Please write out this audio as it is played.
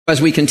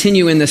As we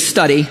continue in this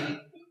study,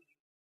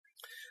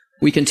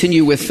 we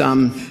continue with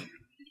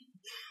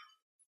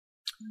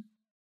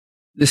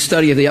this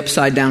study of the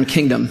upside down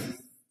kingdom.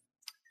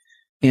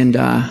 And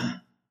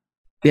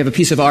we have a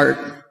piece of art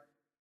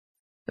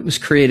that was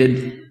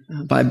created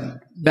by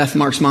Beth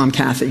Mark's mom,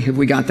 Kathy. Have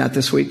we got that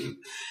this week?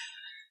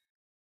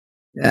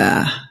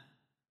 Yeah.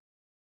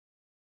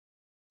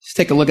 Just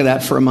take a look at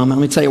that for a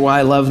moment. Let me tell you why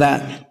I love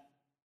that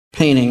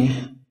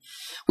painting.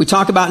 We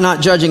talk about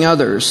not judging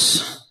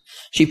others.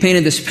 She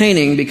painted this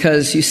painting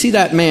because you see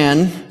that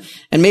man,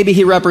 and maybe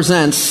he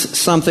represents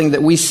something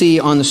that we see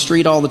on the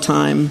street all the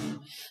time,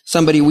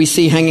 somebody we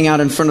see hanging out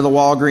in front of the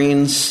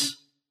Walgreens,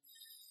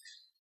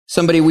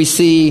 somebody we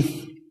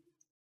see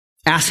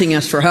asking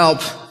us for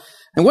help.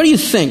 And what do you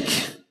think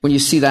when you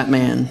see that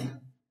man?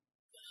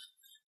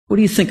 What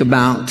do you think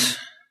about?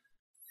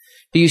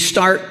 Do you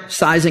start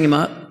sizing him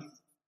up?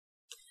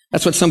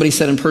 That's what somebody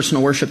said in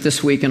personal worship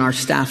this week in our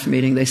staff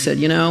meeting. They said,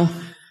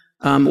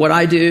 what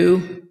I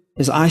do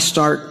is I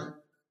start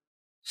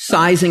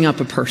sizing up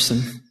a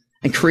person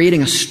and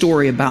creating a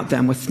story about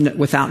them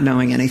without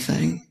knowing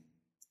anything.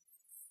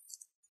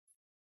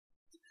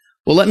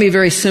 Well, let me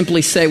very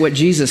simply say what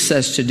Jesus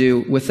says to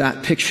do with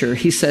that picture.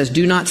 He says,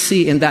 do not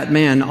see in that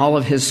man all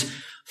of his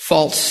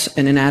faults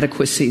and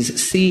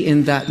inadequacies. See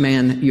in that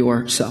man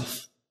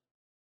yourself.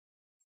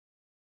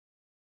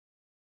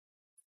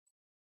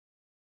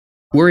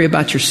 Worry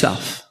about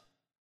yourself.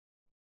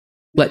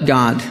 Let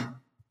God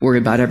worry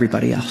about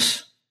everybody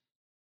else.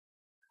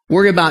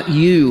 Worry about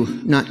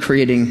you not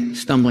creating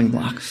stumbling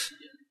blocks.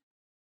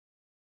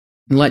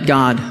 And let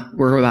God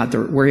worry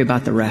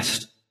about the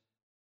rest.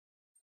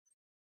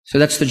 So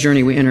that's the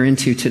journey we enter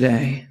into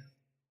today.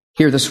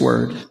 Hear this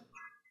word.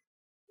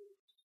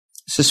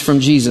 This is from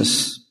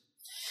Jesus.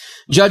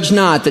 Judge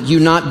not that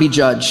you not be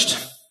judged.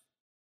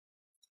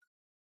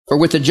 For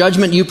with the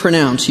judgment you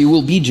pronounce, you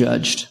will be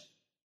judged.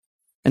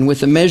 And with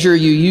the measure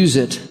you use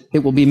it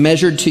will be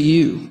measured to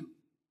you.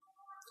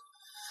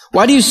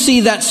 Why do you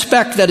see that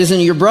speck that is in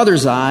your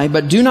brother's eye,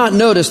 but do not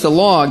notice the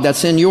log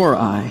that's in your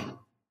eye?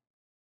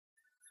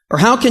 Or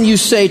how can you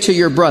say to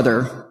your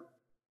brother,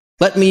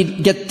 let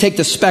me take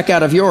the speck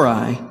out of your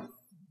eye,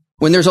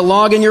 when there's a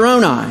log in your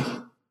own eye?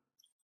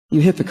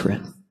 You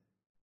hypocrite.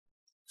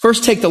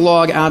 First take the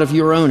log out of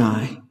your own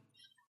eye,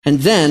 and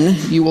then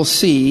you will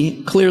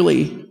see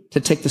clearly to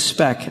take the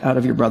speck out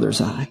of your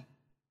brother's eye.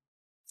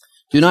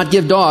 Do not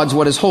give dogs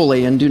what is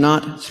holy, and do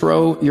not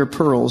throw your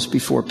pearls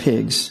before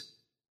pigs,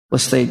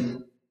 lest they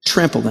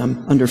trample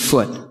them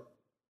underfoot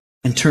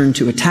and turn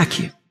to attack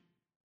you.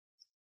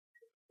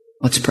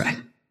 Let's pray.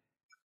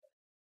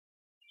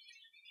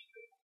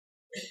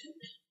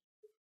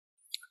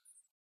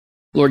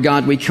 Lord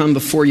God, we come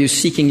before you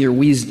seeking your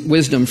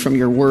wisdom from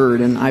your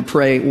word, and I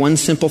pray one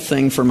simple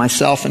thing for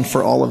myself and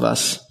for all of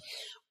us,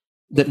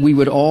 that we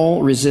would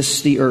all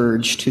resist the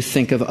urge to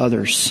think of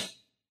others,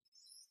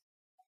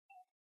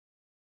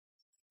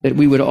 that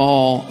we would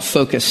all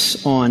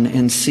focus on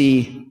and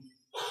see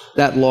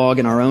that log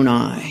in our own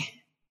eye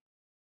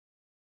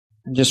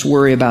and just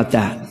worry about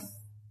that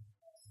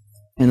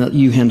and let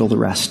you handle the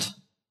rest.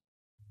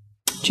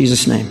 In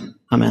Jesus' name,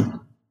 amen.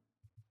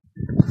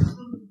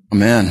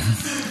 Amen.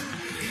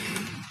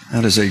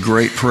 That is a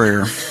great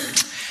prayer.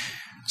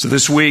 So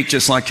this week,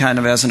 just like kind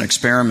of as an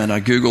experiment, I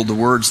Googled the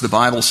words the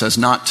Bible says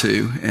not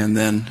to, and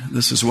then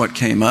this is what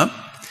came up.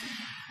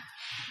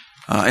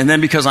 And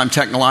then because I'm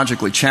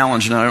technologically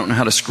challenged and I don't know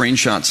how to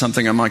screenshot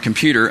something on my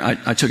computer,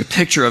 I took a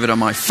picture of it on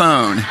my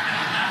phone.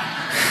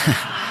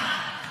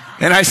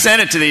 And I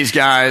sent it to these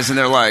guys, and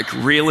they're like,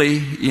 really?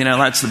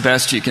 That's the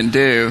best you can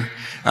do.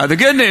 The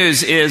good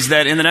news is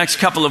that in the next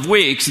couple of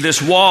weeks,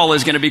 this wall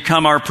is going to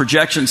become our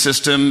projection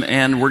system,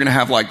 and we're going to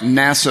have like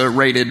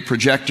NASA-rated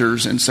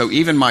projectors, and so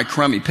even my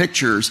crummy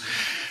pictures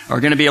are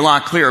going to be a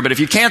lot clearer. But if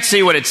you can't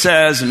see what it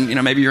says,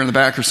 and maybe you're in the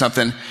back or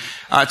something,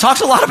 it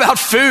talks a lot about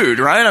food,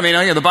 right? I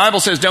mean, the Bible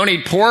says don't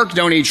eat pork,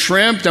 don't eat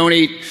shrimp, don't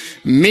eat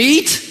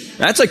meat.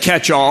 That's a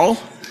catch-all.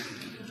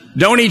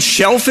 Don't eat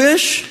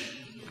shellfish.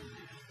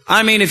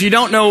 I mean, if you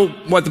don't know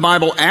what the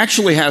Bible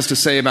actually has to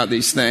say about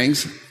these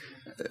things,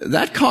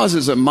 that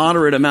causes a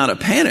moderate amount of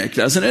panic,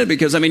 doesn't it?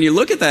 Because, you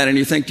look at that and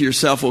you think to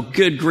yourself, well,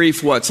 good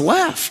grief, what's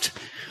left?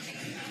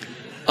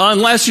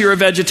 Unless you're a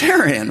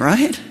vegetarian,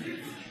 right?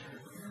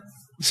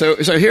 So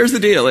here's the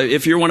deal.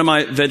 If you're one of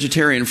my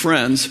vegetarian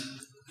friends,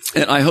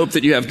 and I hope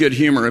that you have good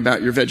humor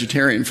about your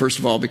vegetarian, first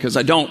of all, because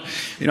I don't,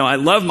 I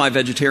love my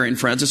vegetarian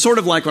friends. It's sort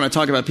of like when I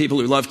talk about people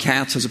who love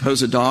cats as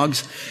opposed to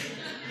dogs.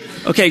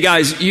 Okay,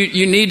 guys,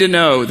 you need to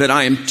know that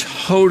I am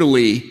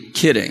totally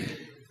kidding.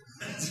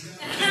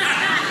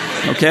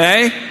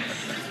 Okay?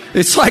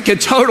 It's like a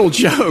total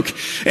joke.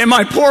 And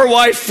my poor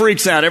wife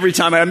freaks out every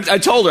time. I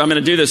told her I'm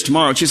going to do this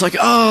tomorrow. And she's like,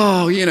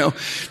 oh,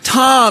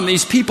 Tom,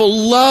 these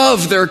people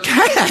love their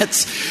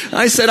cats.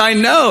 I said, I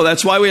know.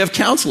 That's why we have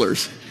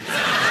counselors.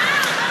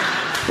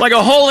 Like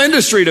a whole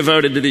industry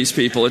devoted to these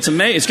people. It's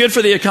amazing. It's good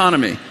for the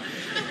economy.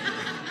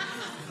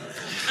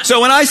 So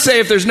when I say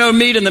if there's no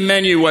meat in the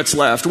menu, what's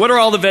left? What are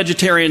all the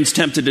vegetarians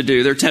tempted to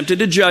do? They're tempted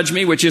to judge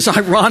me, which is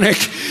ironic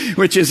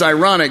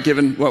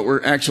given what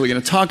we're actually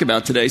going to talk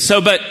about today.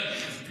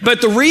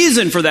 But the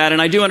reason for that,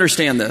 and I do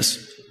understand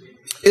this,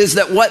 is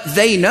that what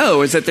they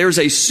know is that there's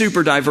a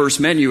super diverse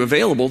menu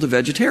available to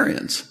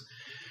vegetarians.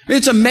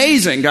 It's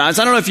amazing, guys.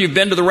 I don't know if you've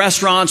been to the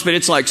restaurants, but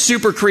it's like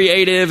super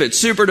creative. It's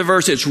super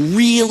diverse. It's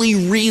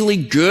really, really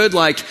good,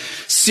 like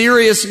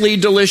seriously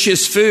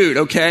delicious food,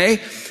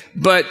 okay?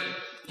 But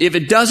if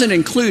it doesn't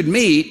include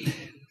meat,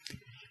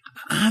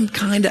 I'm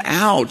kind of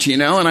out,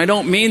 and I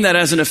don't mean that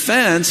as an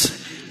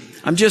offense.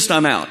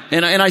 I'm out.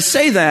 And I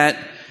say that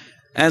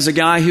as a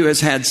guy who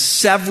has had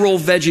several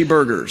veggie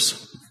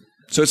burgers.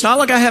 So it's not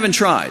like I haven't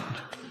tried.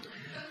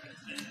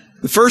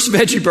 The first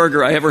veggie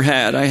burger I ever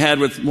had, I had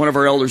with one of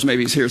our elders,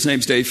 maybe he's here. His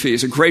name's Dave Fee.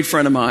 He's a great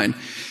friend of mine.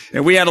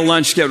 And we had a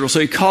lunch schedule. So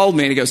he called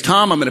me and he goes,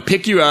 Tom, I'm going to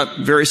pick you up.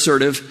 Very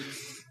assertive.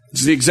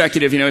 This is the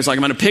executive, he's like,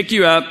 I'm going to pick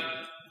you up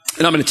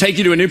and I'm going to take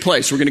you to a new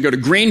place. We're going to go to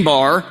Green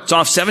Bar. It's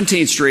off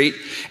 17th Street.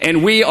 And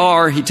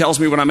he tells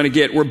me what I'm going to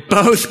get. We're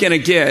both going to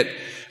get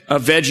a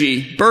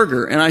veggie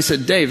burger. And I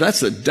said, Dave, that's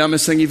the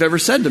dumbest thing you've ever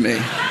said to me.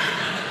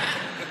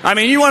 I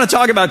mean, you want to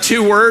talk about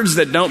two words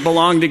that don't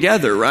belong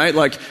together, right?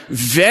 Like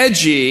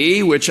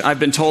veggie, which I've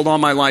been told all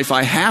my life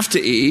I have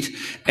to eat,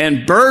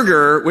 and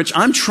burger, which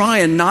I'm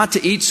trying not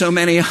to eat so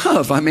many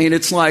of. I mean,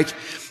 it's like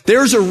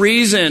there's a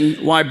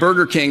reason why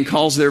Burger King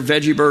calls their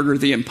veggie burger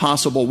the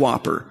Impossible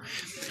Whopper.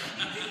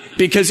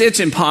 Because it's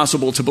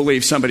impossible to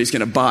believe somebody's going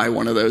to buy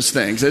one of those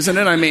things, isn't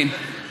it? I mean,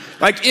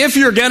 like if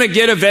you're going to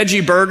get a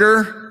veggie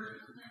burger,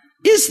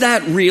 is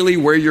that really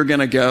where you're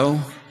going to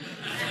go?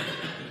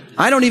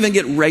 I don't even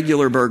get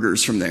regular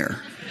burgers from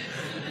there.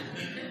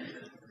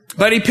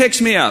 But he picks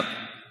me up.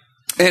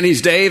 And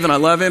he's Dave, and I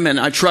love him, and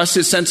I trust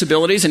his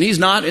sensibilities. And he's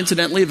not,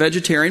 incidentally, a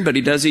vegetarian, but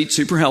he does eat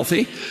super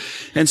healthy.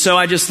 And so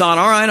I just thought,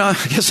 all right, I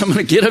guess I'm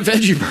going to get a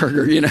veggie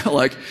burger,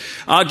 like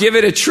I'll give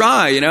it a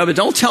try, but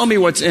don't tell me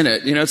what's in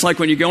it. It's like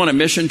when you go on a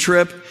mission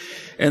trip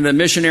and the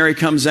missionary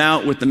comes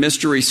out with the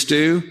mystery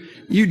stew.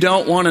 You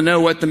don't want to know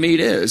what the meat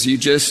is.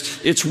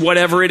 It's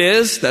whatever it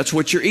is, that's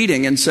what you're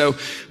eating. And so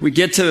we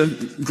get to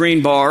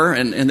Green Bar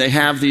and they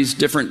have these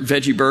different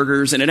veggie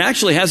burgers and it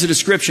actually has a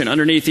description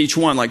underneath each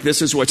one, like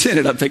this is what's in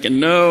it. I'm thinking,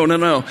 no.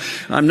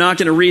 I'm not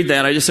going to read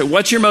that. I just said,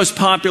 what's your most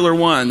popular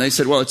one? They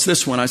said, well, it's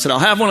this one. I said, I'll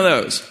have one of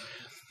those.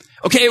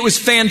 Okay, it was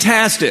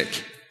fantastic.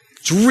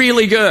 It's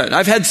really good.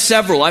 I've had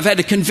several. I've had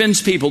to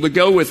convince people to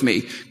go with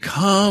me.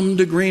 Come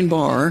to Green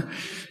Bar,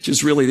 which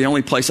is really the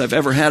only place I've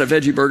ever had a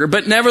veggie burger.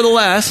 But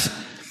nevertheless,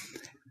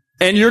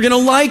 and you're going to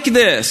like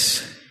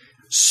this.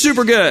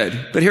 Super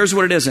good. But here's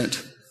what it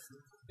isn't.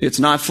 It's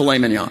not filet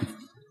mignon.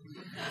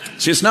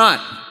 It's just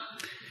not.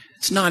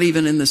 It's not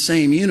even in the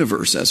same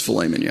universe as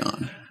filet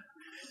mignon.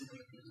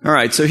 All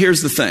right, so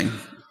here's the thing.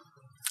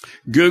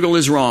 Google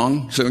is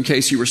wrong, so in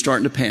case you were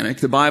starting to panic,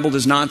 the Bible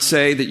does not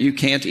say that you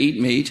can't eat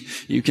meat.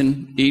 You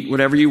can eat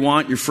whatever you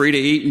want. You're free to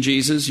eat in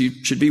Jesus. You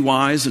should be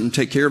wise and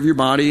take care of your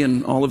body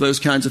and all of those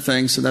kinds of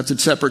things, so that's a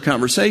separate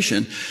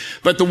conversation.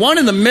 But the one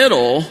in the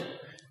middle,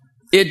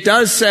 it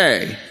does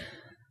say,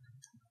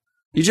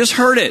 you just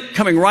heard it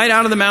coming right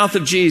out of the mouth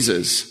of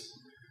Jesus.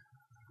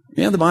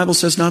 Yeah, the Bible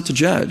says not to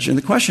judge. And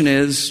the question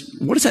is,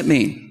 what does that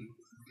mean?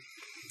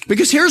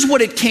 Because here's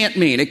what it can't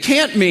mean. It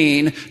can't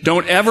mean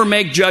don't ever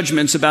make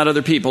judgments about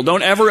other people.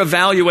 Don't ever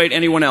evaluate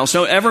anyone else.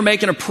 Don't ever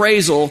make an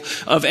appraisal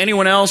of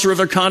anyone else or of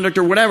their conduct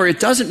or whatever. It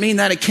doesn't mean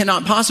that. It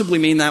cannot possibly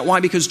mean that. Why?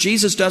 Because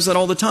Jesus does that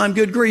all the time.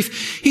 Good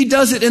grief. He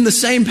does it in the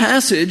same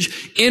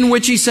passage in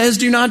which he says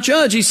do not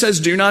judge. He says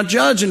do not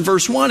judge in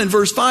verse 1. In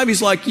verse 5,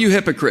 he's like, you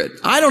hypocrite.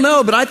 I don't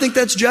know, but I think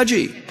that's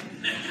judgy.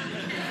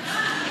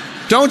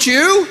 Don't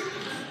you?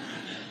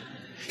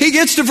 He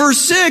gets to verse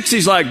 6.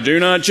 He's like, do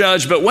not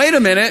judge. But wait a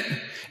minute.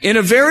 In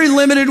a very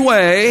limited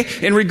way,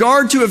 in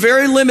regard to a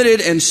very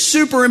limited and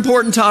super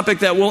important topic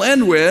that we'll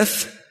end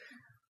with,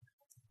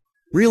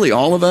 really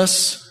all of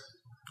us,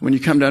 when you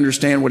come to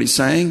understand what he's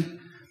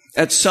saying,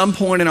 at some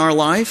point in our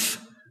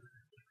life,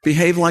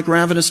 behave like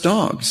ravenous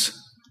dogs.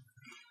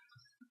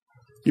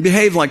 You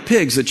behave like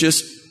pigs that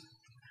just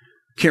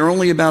care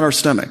only about our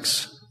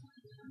stomachs.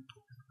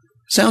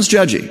 Sounds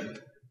judgy.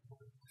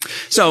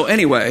 So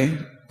anyway,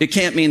 it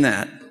can't mean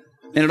that.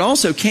 And it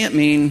also can't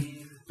mean,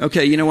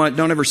 okay, you know what?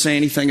 Don't ever say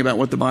anything about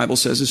what the Bible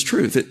says is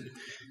truth.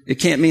 It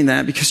can't mean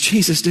that because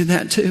Jesus did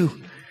that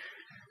too.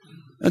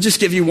 I'll just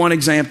give you one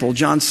example.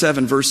 John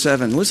 7, verse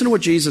 7. Listen to what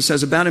Jesus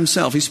says about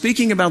himself. He's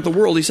speaking about the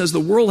world. He says, the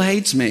world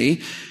hates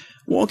me.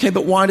 Well, okay,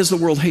 but why does the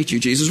world hate you,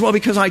 Jesus? Well,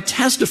 because I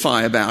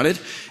testify about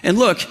it. And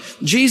look,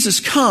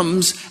 Jesus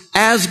comes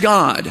as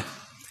God.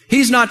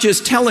 He's not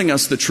just telling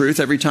us the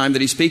truth every time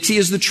that he speaks. He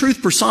is the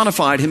truth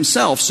personified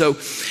himself. So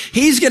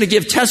he's going to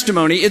give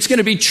testimony. It's going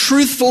to be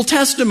truthful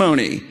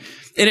testimony.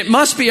 And it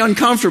must be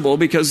uncomfortable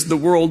because the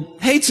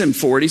world hates him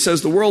for it. He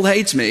says, the world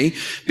hates me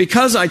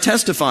because I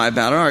testify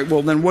about it. All right,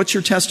 well, then what's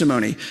your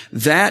testimony?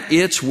 That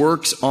its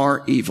works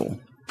are evil.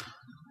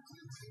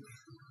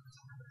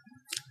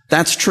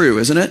 That's true,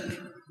 isn't it?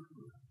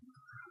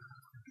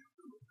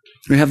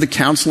 We have the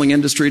counseling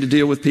industry to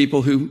deal with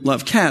people who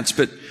love cats,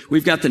 but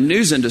we've got the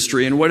news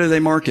industry, and what do they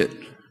market?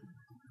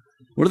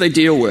 What do they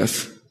deal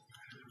with?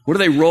 What do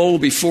they roll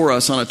before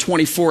us on a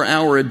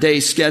 24-hour-a-day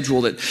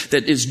schedule that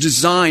is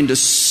designed to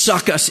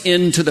suck us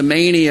into the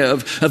mania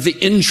of the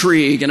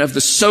intrigue and of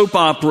the soap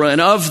opera and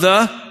of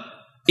the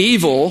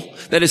evil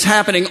that is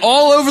happening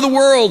all over the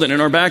world and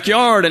in our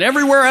backyard and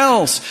everywhere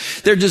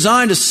else? They're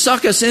designed to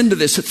suck us into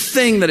this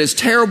thing that is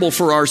terrible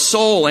for our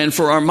soul and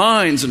for our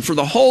minds and for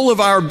the whole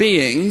of our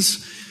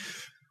beings,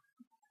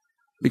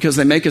 because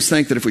they make us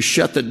think that if we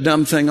shut that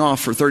dumb thing off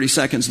for 30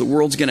 seconds, the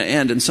world's going to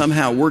end and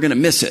somehow we're going to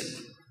miss it.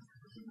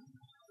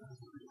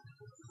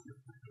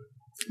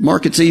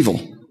 Market's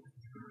evil.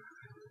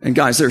 And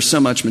guys, there's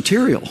so much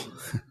material.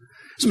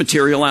 There's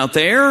material out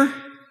there.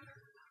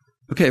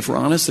 Okay, if we're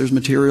honest, there's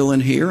material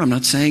in here. I'm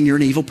not saying you're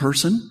an evil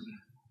person.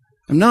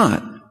 I'm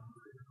not.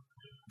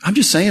 I'm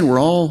just saying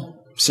we're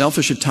all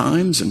selfish at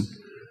times and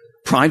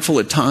prideful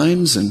at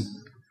times and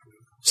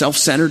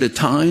self-centered at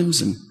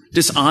times and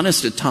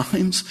dishonest at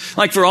times.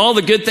 Like for all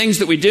the good things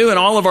that we do and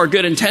all of our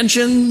good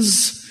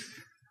intentions,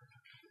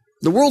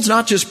 the world's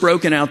not just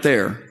broken out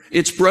there.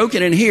 It's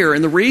broken in here,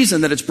 and the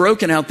reason that it's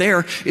broken out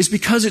there is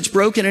because it's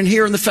broken in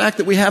here, and the fact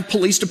that we have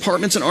police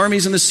departments and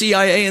armies and the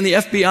CIA and the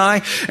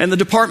FBI and the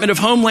Department of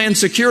Homeland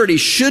Security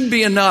should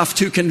be enough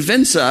to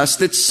convince us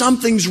that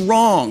something's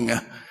wrong.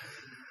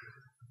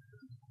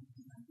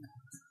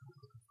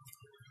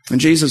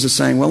 And Jesus is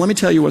saying, well, let me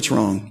tell you what's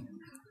wrong.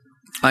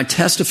 I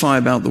testify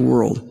about the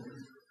world,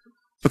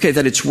 okay,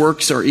 that its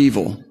works are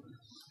evil.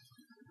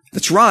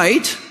 That's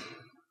right,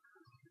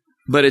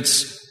 but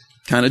it's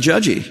kind of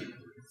judgy.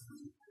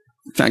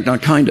 In fact,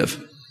 not kind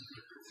of.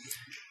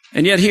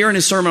 And yet here in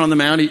his Sermon on the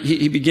Mount,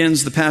 he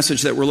begins the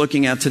passage that we're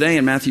looking at today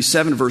in Matthew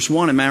 7, verse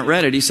 1, and Matt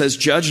read it. He says,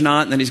 judge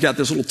not, and then he's got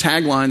this little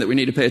tagline that we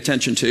need to pay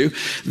attention to,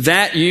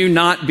 that you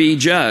not be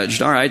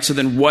judged. All right, so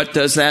then what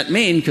does that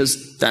mean?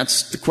 Because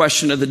that's the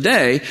question of the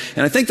day.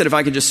 And I think that if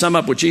I could just sum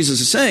up what Jesus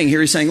is saying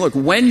here, he's saying, look,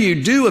 when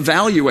you do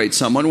evaluate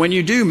someone, when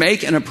you do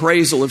make an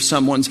appraisal of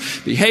someone's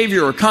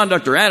behavior or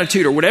conduct or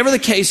attitude or whatever the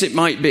case it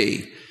might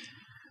be,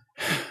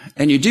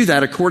 and you do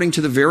that according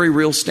to the very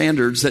real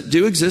standards that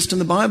do exist in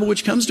the Bible,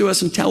 which comes to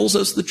us and tells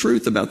us the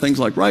truth about things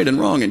like right and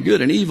wrong and good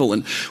and evil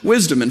and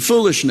wisdom and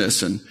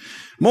foolishness and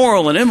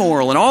moral and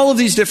immoral and all of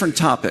these different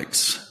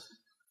topics.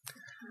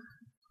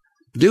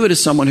 Do it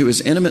as someone who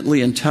is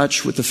intimately in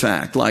touch with the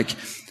fact, like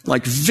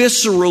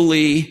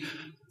viscerally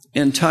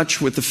in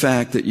touch with the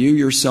fact that you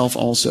yourself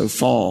also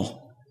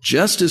fall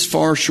just as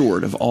far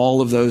short of all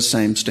of those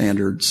same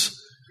standards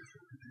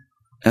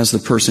as the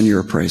person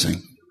you're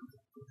appraising.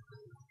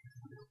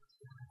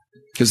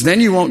 Because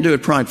then you won't do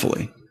it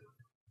pridefully.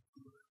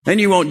 Then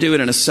you won't do it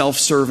in a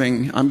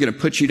self-serving, I'm going to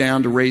put you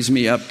down to raise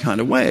me up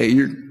kind of way.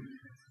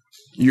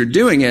 You're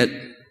doing it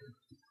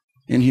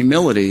in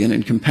humility and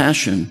in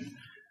compassion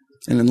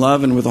and in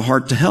love and with a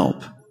heart to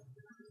help.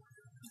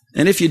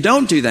 And if you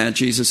don't do that,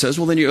 Jesus says,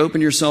 well, then you open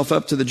yourself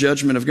up to the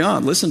judgment of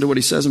God. Listen to what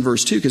he says in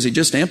verse 2, because he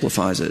just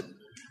amplifies it.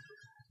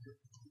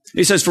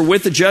 He says, for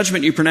with the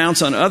judgment you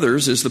pronounce on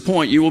others is the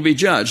point, you will be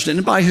judged.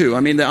 And by who? I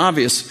mean, the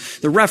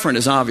referent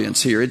is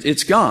obvious here.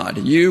 It's God.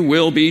 You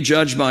will be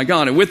judged by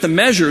God. And with the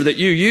measure that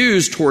you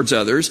use towards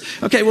others,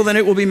 okay, well then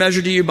it will be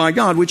measured to you by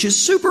God, which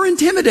is super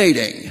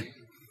intimidating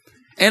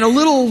and a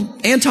little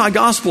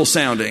anti-gospel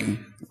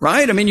sounding,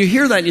 right? I mean, you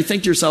hear that and you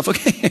think to yourself,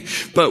 okay,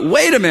 but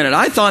wait a minute.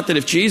 I thought that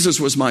if Jesus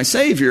was my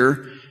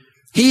Savior,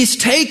 he's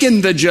taken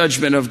the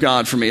judgment of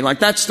God for me. Like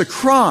that's the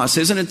cross,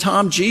 isn't it,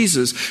 Tom?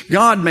 Jesus,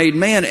 God made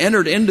man,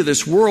 entered into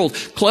this world,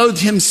 clothed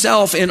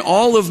himself in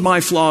all of my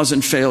flaws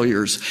and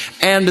failures,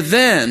 and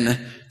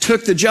then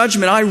took the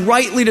judgment I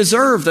rightly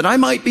deserve that I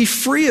might be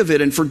free of it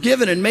and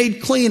forgiven and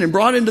made clean and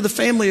brought into the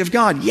family of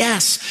God.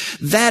 Yes,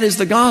 that is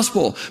the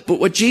gospel.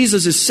 But what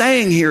Jesus is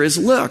saying here is,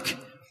 look,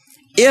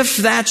 if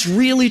that's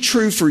really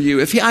true for you,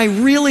 if I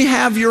really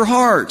have your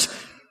heart,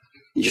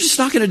 you're just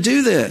not going to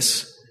do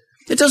this.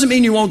 It doesn't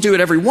mean you won't do it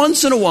every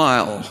once in a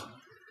while.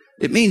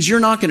 It means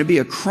you're not going to be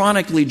a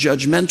chronically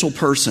judgmental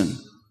person.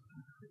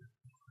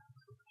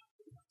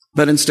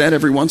 But instead,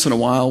 every once in a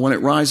while, when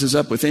it rises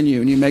up within you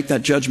and you make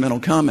that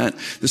judgmental comment,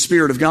 the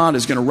Spirit of God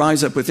is going to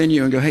rise up within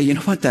you and go, hey, you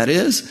know what that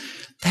is?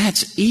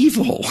 That's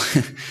evil.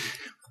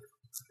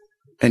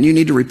 And you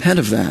need to repent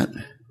of that.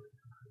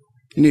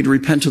 You need to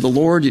repent to the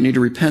Lord. You need to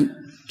repent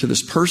to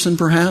this person,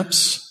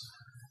 perhaps.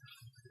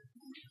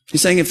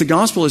 He's saying if the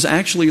gospel is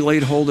actually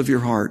laid hold of your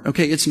heart,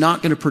 okay, it's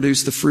not going to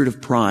produce the fruit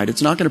of pride.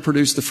 It's not going to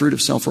produce the fruit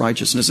of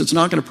self-righteousness. It's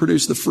not going to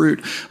produce the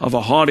fruit of a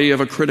haughty, of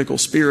a critical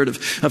spirit,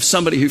 of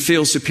somebody who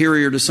feels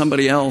superior to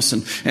somebody else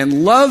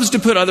and loves to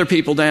put other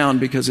people down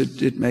because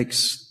it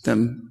makes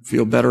them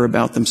feel better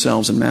about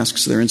themselves and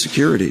masks their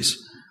insecurities.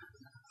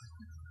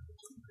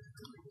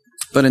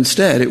 But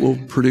instead, it will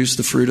produce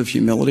the fruit of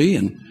humility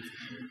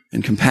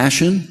and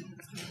compassion,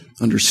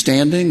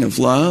 understanding, of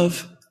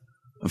love,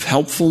 of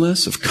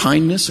helpfulness, of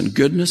kindness and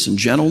goodness and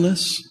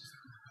gentleness.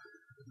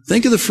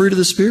 Think of the fruit of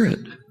the Spirit.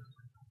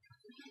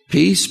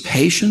 Peace,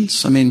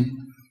 patience. I mean,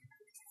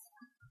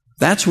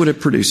 that's what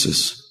it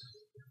produces.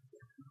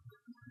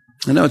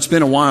 I know it's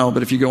been a while,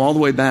 but if you go all the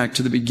way back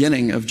to the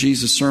beginning of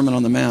Jesus' Sermon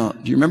on the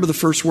Mount, do you remember the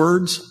first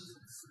words?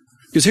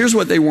 Because here's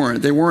what they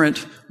weren't. They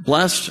weren't,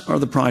 blessed are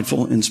the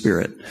prideful in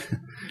spirit.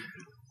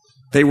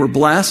 They were,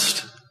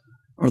 blessed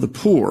are the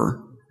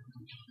poor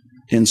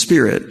in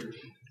spirit.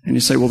 And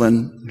you say, well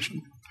then,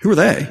 who are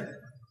they?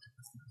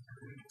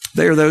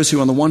 They are those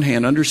who on the one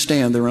hand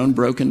understand their own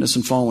brokenness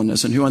and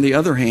fallenness, and who on the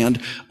other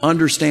hand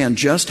understand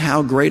just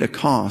how great a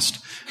cost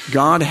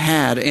God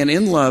had and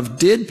in love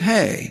did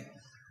pay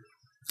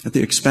at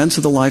the expense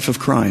of the life of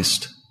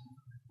Christ,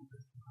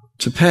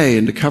 to pay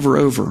and to cover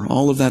over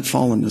all of that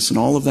fallenness and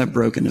all of that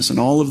brokenness and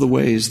all of the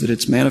ways that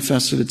it's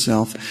manifested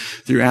itself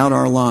throughout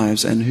our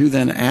lives, and who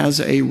then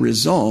as a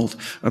result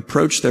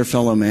approach their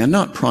fellow man,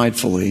 not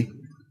pridefully,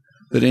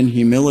 but in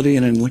humility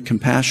and in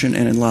compassion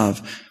and in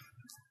love.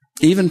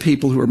 Even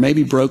people who are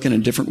maybe broken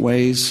in different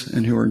ways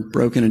and who are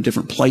broken in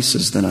different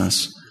places than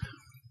us,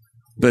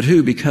 but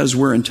who, because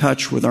we're in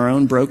touch with our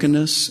own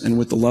brokenness and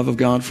with the love of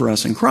God for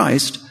us in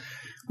Christ,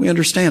 we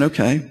understand,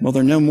 okay, well,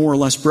 they're no more or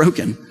less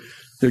broken.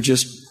 They're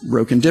just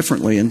broken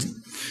differently.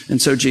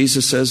 And so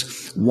Jesus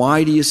says,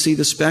 why do you see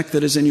the speck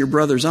that is in your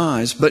brother's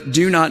eyes, but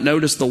do not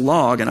notice the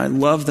log? And I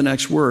love the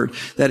next word.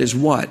 That is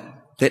what?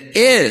 That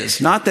is,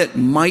 not that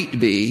might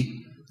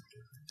be,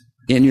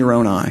 in your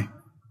own eye.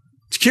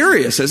 It's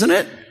curious, isn't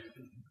it?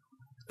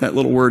 That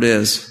little word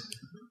is.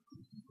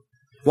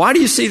 Why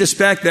do you see the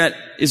speck that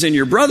is in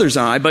your brother's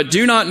eye, but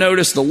do not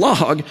notice the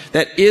log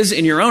that is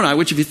in your own eye,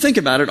 which if you think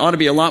about it, ought to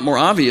be a lot more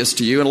obvious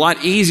to you and a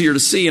lot easier to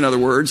see, in other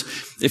words,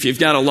 if you've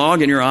got a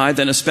log in your eye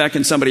than a speck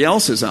in somebody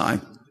else's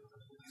eye.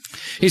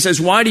 He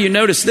says, why do you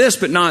notice this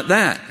but not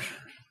that?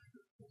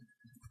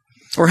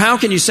 Or how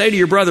can you say to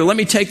your brother, let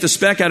me take the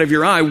speck out of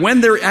your eye, when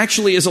there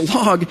actually is a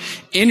log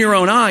in your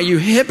own eye? You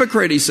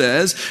hypocrite, he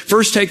says.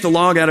 First take the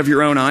log out of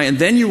your own eye, and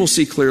then you will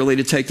see clearly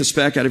to take the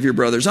speck out of your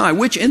brother's eye,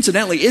 which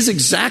incidentally is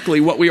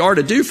exactly what we are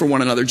to do for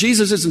one another.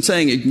 Jesus isn't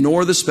saying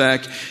ignore the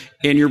speck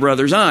in your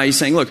brother's eye. He's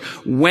saying, look,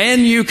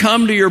 when you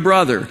come to your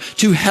brother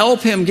to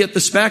help him get the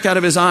speck out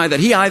of his eye that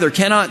he either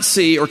cannot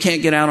see or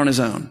can't get out on his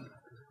own,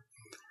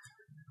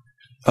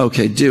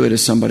 okay, do it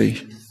as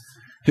somebody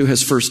who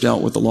has first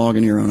dealt with the log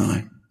in your own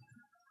eye.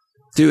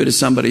 Do it as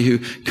somebody who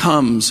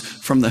comes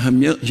from the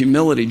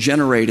humility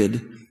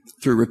generated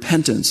through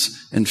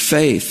repentance and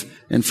faith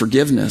and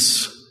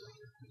forgiveness.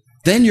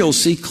 Then you'll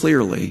see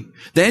clearly.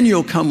 Then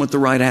you'll come with the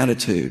right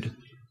attitude.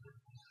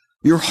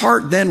 Your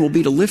heart then will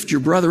be to lift your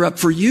brother up,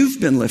 for you've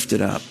been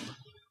lifted up.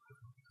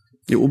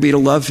 It will be to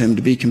love him,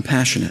 to be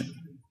compassionate.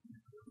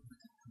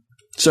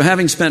 So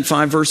having spent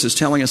 5 verses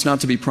telling us not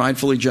to be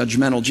pridefully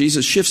judgmental,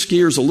 Jesus shifts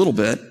gears a little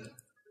bit.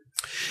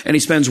 And he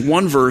spends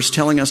 1 verse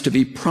telling us to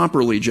be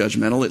properly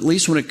judgmental, at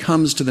least when it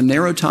comes to the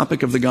narrow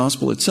topic of the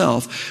gospel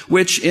itself,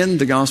 which in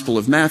the Gospel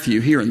of Matthew,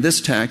 here in this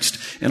text,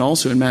 and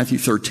also in Matthew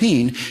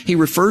 13, he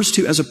refers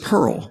to as a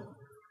pearl.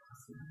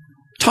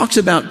 Talks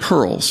about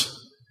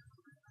pearls.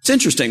 It's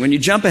interesting. When you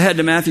jump ahead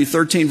to Matthew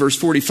 13, verse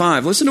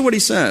 45, listen to what he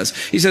says.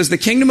 He says, the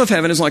kingdom of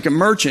heaven is like a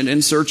merchant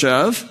in search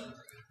of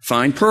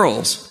fine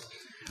pearls.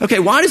 Okay,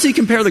 why does he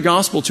compare the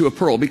gospel to a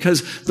pearl?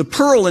 Because the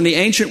pearl in the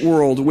ancient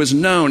world was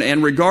known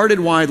and regarded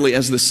widely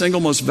as the single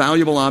most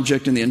valuable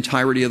object in the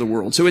entirety of the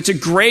world. So it's a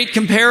great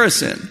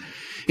comparison.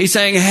 He's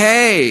saying,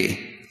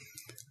 hey,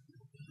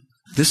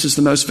 this is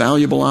the most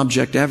valuable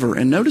object ever.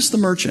 And notice the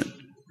merchant.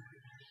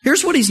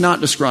 Here's what he's not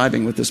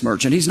describing with this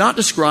merchant. He's not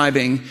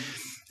describing,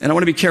 and I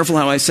want to be careful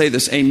how I say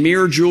this, a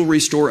mere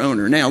jewelry store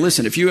owner. Now,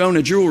 listen, if you own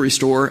a jewelry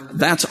store,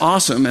 that's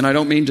awesome, and I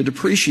don't mean to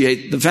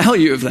depreciate the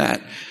value of that.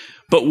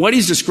 But what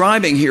he's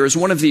describing here is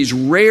one of these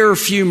rare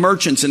few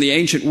merchants in the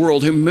ancient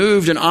world who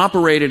moved and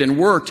operated and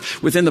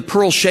worked within the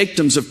pearl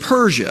sheikdoms of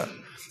Persia,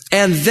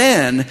 and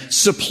then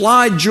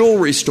supplied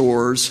jewelry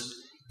stores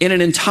in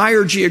an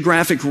entire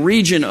geographic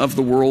region of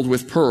the world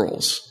with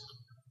pearls.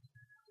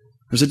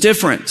 There's a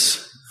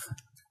difference.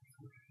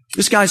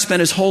 This guy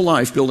spent his whole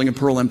life building a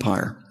pearl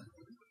empire.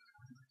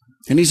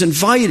 And he's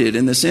invited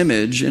in this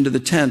image into the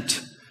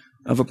tent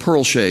of a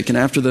pearl sheikh. And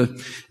after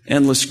the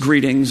endless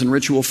greetings and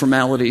ritual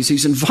formalities,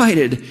 he's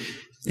invited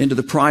into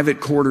the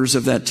private quarters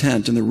of that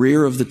tent, in the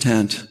rear of the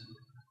tent.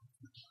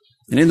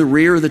 And in the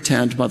rear of the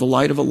tent, by the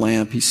light of a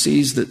lamp, he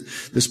sees that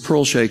this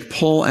pearl sheikh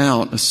pull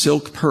out a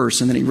silk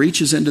purse, and then he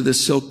reaches into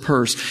this silk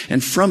purse,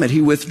 and from it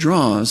he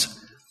withdraws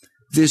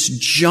this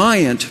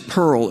giant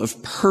pearl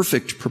of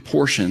perfect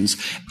proportions.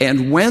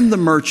 And when the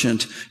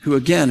merchant, who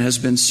again has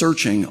been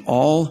searching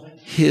all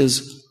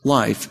his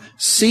life,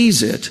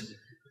 sees it,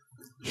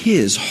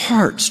 his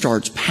heart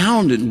starts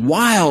pounding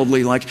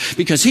wildly,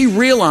 because he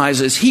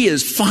realizes he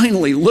is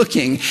finally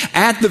looking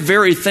at the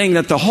very thing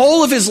that the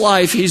whole of his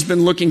life he's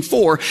been looking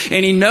for,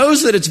 and he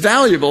knows that it's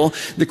valuable.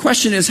 The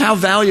question is, how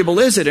valuable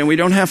is it? And we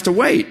don't have to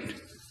wait.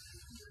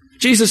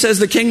 Jesus says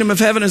the kingdom of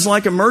heaven is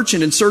like a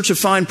merchant in search of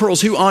fine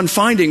pearls, who on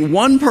finding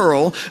one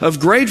pearl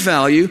of great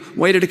value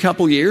waited a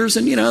couple years,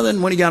 and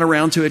then when he got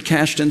around to it,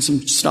 cashed in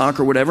some stock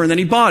or whatever, and then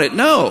he bought it.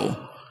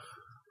 No.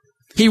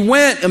 He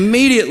went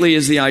immediately,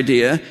 is the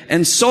idea,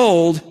 and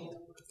sold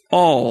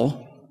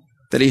all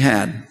that he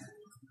had.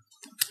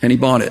 And he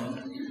bought it.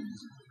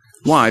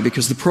 Why?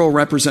 Because the pearl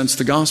represents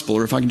the gospel,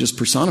 or if I can just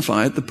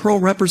personify it, the pearl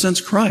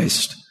represents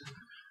Christ.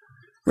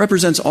 It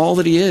represents all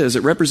that he is.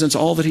 It represents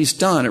all that he's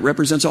done. It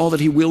represents all that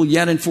he will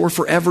yet and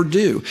forever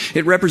do.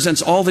 It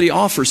represents all that he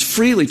offers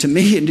freely to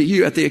me and to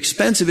you at the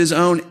expense of his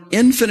own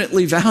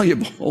infinitely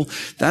valuable.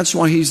 That's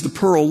why he's the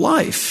pearl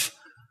life.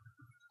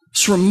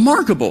 It's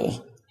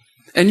remarkable.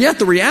 And yet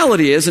the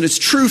reality is, and it's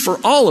true for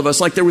all of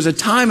us, like there was a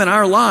time in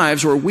our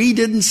lives where we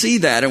didn't see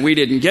that and we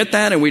didn't get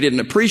that and we didn't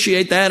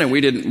appreciate that and we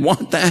didn't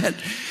want that.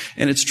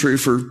 And it's true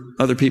for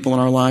other people in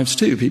our lives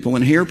too. People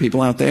in here,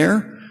 people out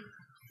there.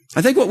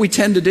 I think what we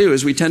tend to do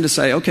is we tend to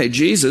say, okay,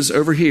 Jesus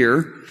over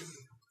here,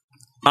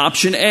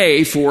 option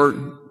A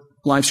for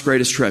life's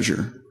greatest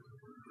treasure.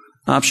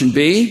 Option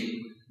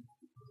B,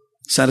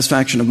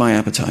 satisfaction of my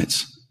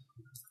appetites.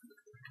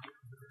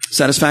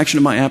 Satisfaction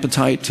of my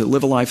appetite to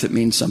live a life that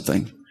means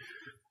something.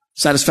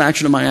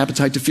 Satisfaction of my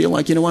appetite to feel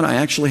like, you know what, I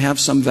actually have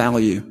some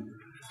value.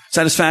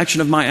 Satisfaction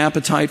of my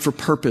appetite for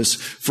purpose,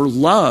 for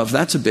love,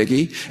 that's a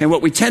biggie. And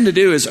what we tend to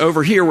do is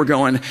over here we're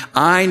going,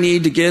 I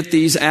need to get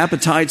these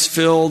appetites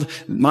filled.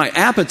 My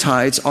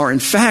appetites are in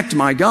fact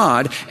my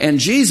God, and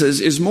Jesus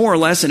is more or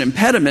less an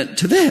impediment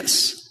to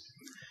this.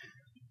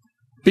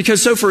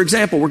 Because so, for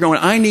example, we're going,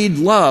 I need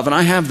love, and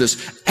I have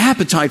this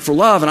appetite for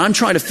love, and I'm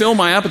trying to fill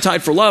my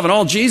appetite for love, and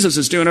all Jesus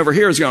is doing over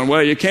here is going,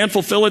 well, you can't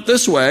fulfill it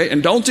this way,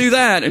 and don't do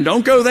that, and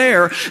don't go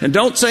there, and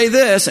don't say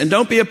this, and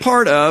don't be a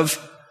part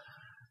of.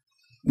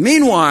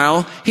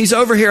 Meanwhile, he's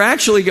over here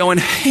actually going,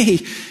 hey,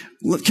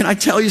 can I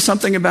tell you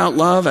something about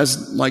love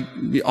as like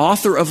the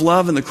author of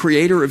love and the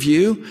creator of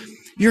you?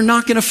 You're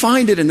not going to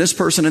find it in this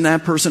person and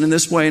that person in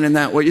this way and in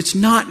that way. It's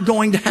not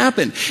going to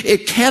happen.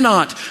 It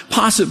cannot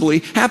possibly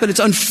happen. It's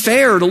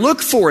unfair to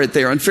look for it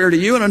there, unfair to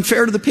you and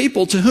unfair to the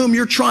people to whom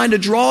you're trying to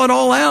draw it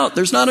all out.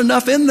 There's not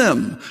enough in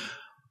them.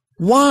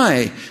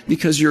 Why?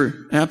 Because your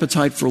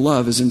appetite for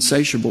love is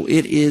insatiable.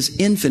 It is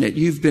infinite.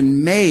 You've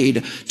been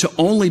made to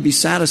only be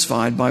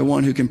satisfied by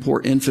one who can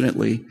pour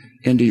infinitely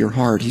into your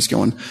heart. He's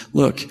going,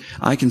 look,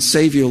 I can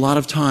save you a lot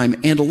of time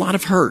and a lot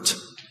of hurt,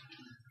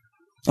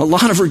 a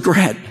lot of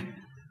regret.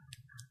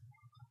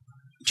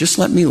 Just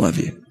let me love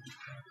you.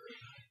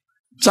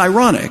 It's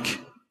ironic.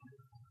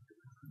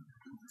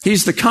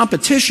 He's the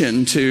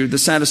competition to the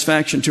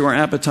satisfaction to our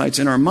appetites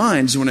in our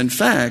minds, when in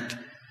fact,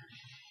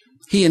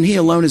 he and he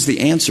alone is the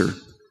answer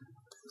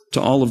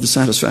to all of the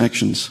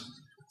satisfactions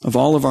of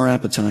all of our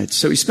appetites.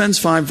 So he spends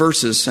 5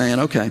 verses saying,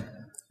 okay,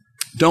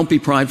 don't be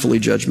pridefully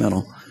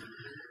judgmental.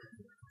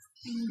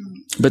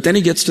 But then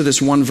he gets to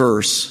this one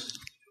verse,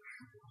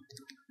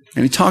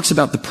 and he talks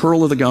about the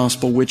pearl of the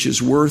gospel, which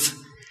is worth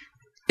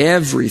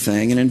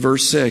everything. And in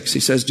verse 6,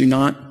 he says, do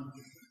not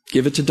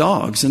give it to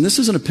dogs. And this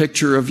isn't a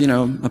picture of,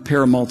 a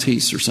pair of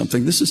Maltese or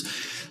something. This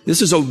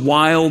is a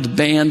wild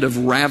band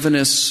of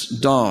ravenous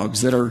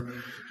dogs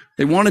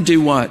they want to do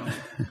what?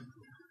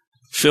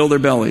 Fill their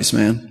bellies,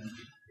 man.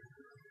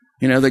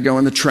 They go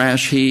in the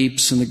trash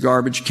heaps and the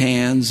garbage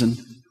cans, and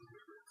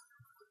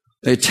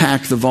they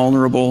attack the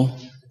vulnerable.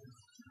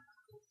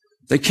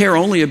 They care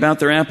only about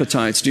their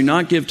appetites. Do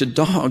not give to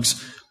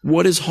dogs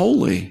what is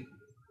holy.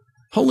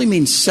 Holy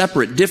means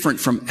separate, different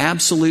from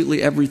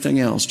absolutely everything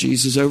else.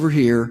 Jesus over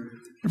here,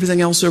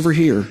 everything else over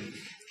here.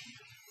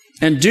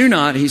 And do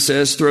not, he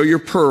says, throw your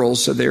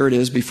pearls, so there it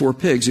is, before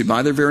pigs, who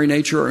by their very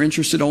nature are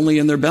interested only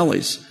in their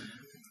bellies.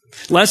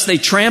 Lest they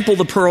trample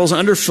the pearls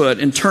underfoot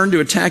and turn to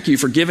attack you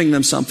for giving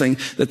them something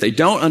that they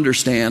don't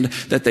understand,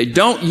 that they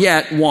don't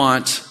yet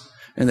want,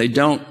 and they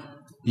don't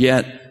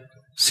yet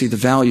see the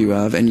value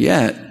of. And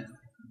yet,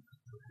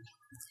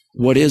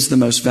 what is the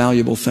most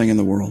valuable thing in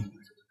the world?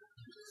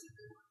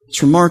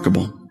 It's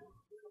remarkable.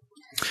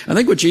 I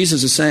think what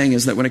Jesus is saying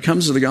is that when it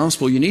comes to the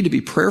gospel, you need to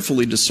be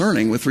prayerfully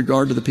discerning with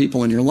regard to the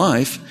people in your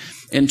life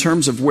in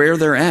terms of where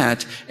they're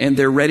at and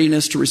their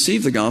readiness to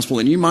receive the gospel.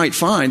 And you might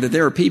find that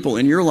there are people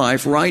in your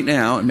life right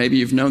now, and maybe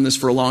you've known this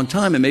for a long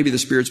time, and maybe the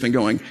Spirit's been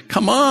going,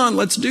 come on,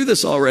 let's do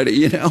this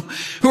already,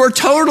 who are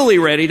totally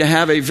ready to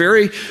have a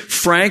very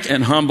frank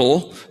and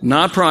humble,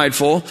 not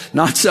prideful,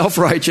 not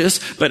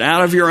self-righteous, but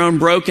out of your own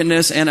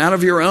brokenness and out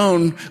of your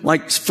own,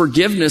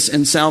 forgiveness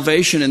and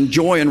salvation and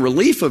joy and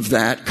relief of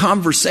that,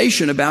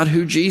 conversation about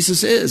who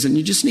Jesus is. And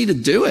you just need to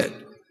do it.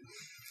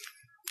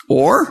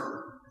 Or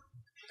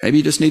maybe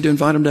you just need to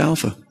invite them to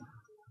Alpha.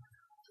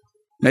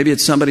 Maybe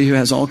it's somebody who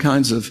has all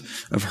kinds of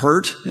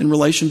hurt in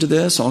relation to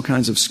this, all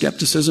kinds of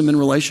skepticism in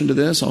relation to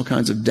this, all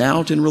kinds of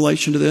doubt in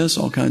relation to this,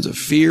 all kinds of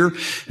fear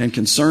and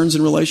concerns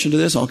in relation to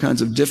this, all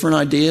kinds of different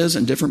ideas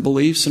and different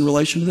beliefs in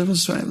relation to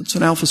this. That's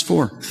what Alpha's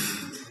for.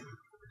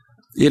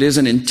 It is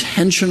an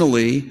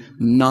intentionally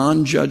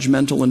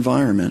non-judgmental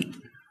environment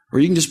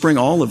where you can just bring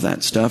all of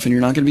that stuff, and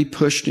you're not going to be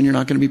pushed, and you're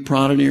not going to be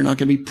prodded, and you're not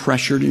going to be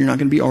pressured, and you're not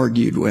going to be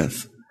argued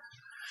with.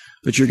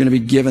 But you're going to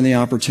be given the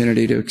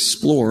opportunity to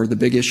explore the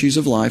big issues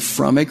of life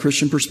from a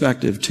Christian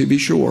perspective, to be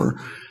sure,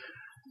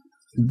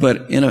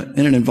 but in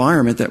an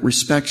environment that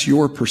respects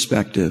your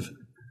perspective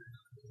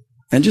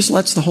and just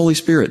lets the Holy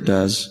Spirit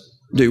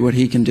do what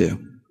he can do,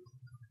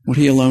 what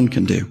he alone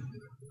can do.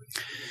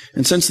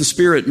 And since the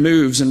Spirit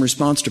moves in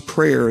response to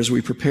prayer as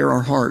we prepare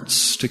our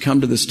hearts to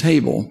come to this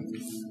table,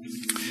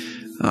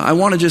 I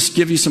want to just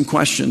give you some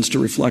questions to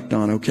reflect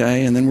on,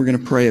 okay? And then we're going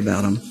to pray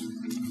about them.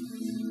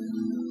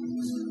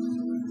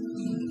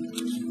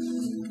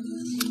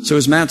 So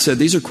as Matt said,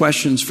 these are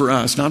questions for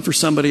us, not for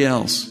somebody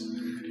else.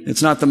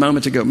 It's not the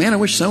moment to go, man, I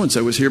wish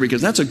so-and-so was here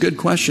because that's a good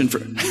question for...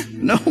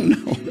 No,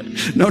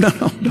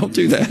 don't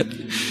do that.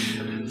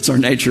 It's our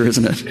nature,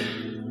 isn't it?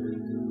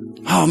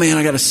 Oh man,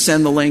 I got to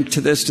send the link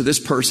to this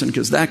person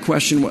because that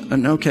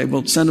question... Okay,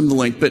 well, send them the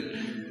link, but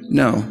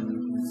no.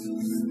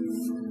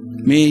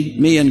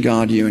 Me and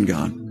God, you and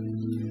God.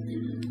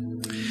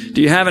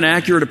 Do you have an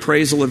accurate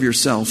appraisal of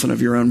yourself and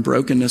of your own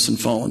brokenness and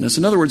fallenness?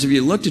 In other words, if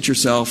you looked at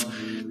yourself,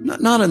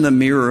 not in the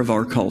mirror of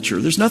our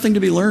culture, there's nothing to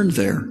be learned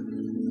there.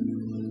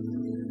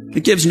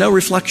 It gives no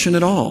reflection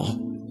at all.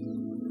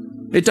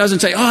 It doesn't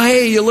say, oh,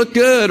 hey, you look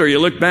good or you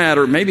look bad,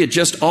 or maybe it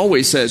just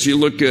always says you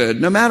look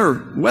good, no matter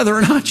whether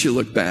or not you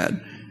look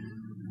bad.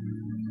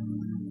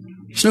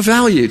 There's no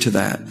value to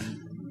that.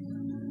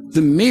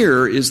 The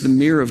mirror is the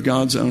mirror of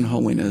God's own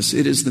holiness.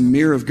 It is the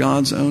mirror of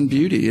God's own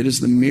beauty. It is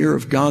the mirror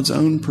of God's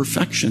own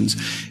perfections.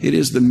 It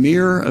is the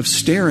mirror of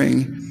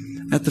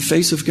staring at the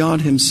face of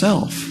God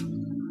himself.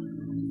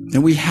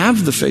 And we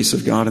have the face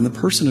of God in the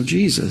person of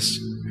Jesus.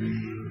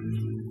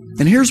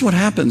 And here's what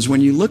happens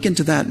when you look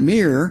into that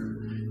mirror.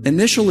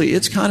 Initially,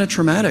 it's kind of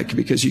traumatic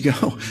because you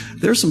go,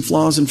 there's some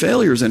flaws and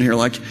failures in here.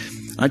 Like,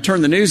 I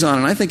turn the news on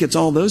and I think it's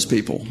all those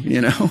people, you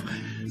know.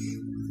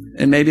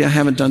 And maybe I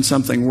haven't done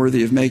something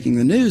worthy of making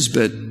the news,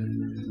 but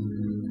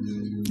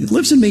it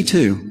lives in me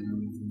too.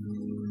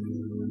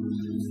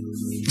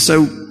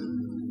 So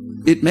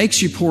it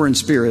makes you poor in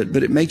spirit,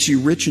 but it makes you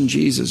rich in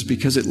Jesus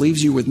because it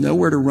leaves you with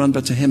nowhere to run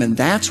but to him. And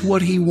that's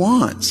what he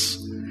wants.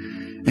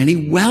 And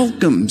he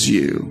welcomes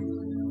you.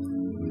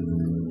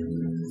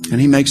 And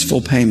he makes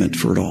full payment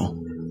for it all.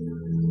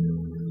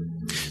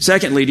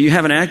 Secondly, do you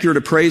have an accurate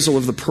appraisal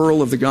of the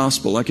pearl of the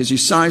gospel? Like as you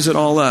size it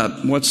all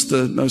up, what's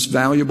the most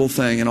valuable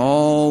thing in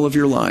all of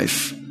your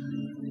life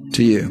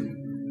to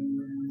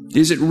you?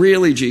 Is it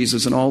really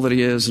Jesus and all that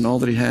he is and all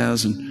that he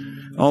has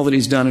and all that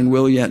he's done and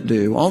will yet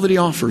do? All that he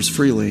offers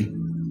freely?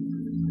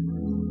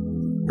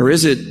 Or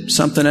is it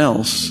something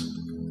else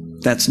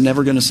that's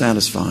never going to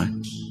satisfy?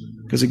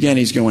 Because again,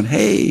 he's going,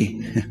 hey,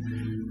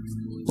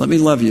 let me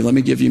love you. Let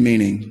me give you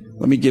meaning.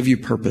 Let me give you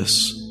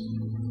purpose.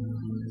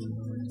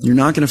 You're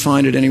not going to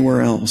find it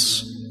anywhere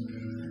else.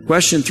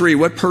 Question 3,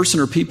 what person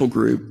or people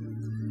group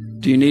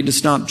do you need to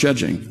stop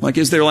judging? Like,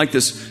 is there like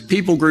this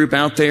people group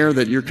out there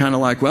that you're kind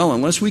of like, well,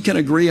 unless we can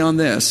agree on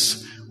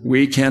this,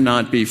 we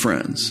cannot be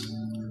friends?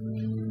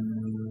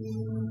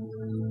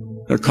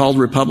 They're called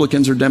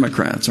Republicans or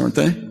Democrats, aren't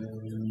they?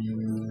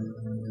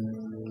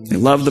 They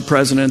love the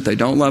president. They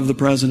don't love the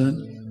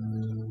president.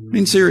 I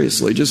mean,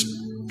 seriously, just,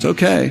 it's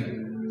okay.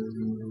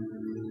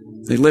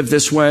 They live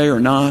this way or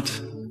not.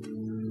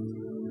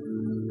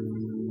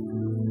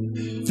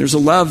 There's a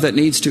love that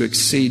needs to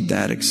exceed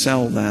that,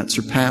 excel that,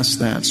 surpass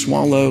that,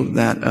 swallow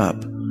that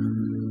up.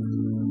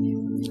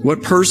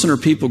 What person or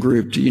people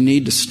group do you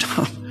need to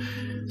stop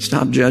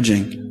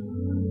judging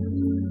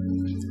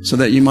so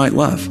that you might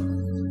love?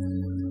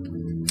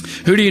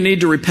 Who do you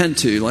need to repent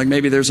to? Like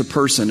maybe there's a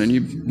person and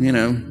you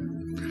know,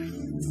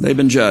 they've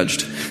been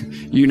judged.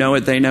 You know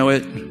it, they know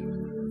it.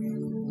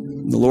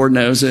 The Lord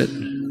knows it.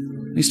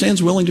 He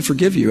stands willing to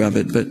forgive you of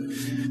it, but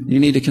you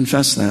need to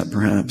confess that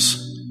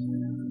perhaps.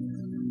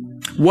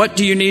 What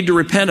do you need to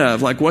repent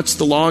of? Like, what's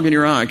the log in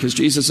your eye? Because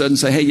Jesus doesn't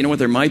say, hey, you know what,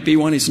 there might be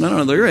one. He said,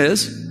 no, there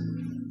is.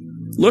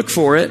 Look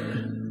for it.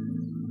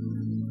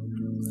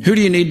 Who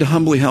do you need to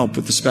humbly help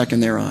with the speck in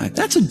their eye?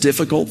 That's a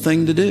difficult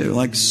thing to do,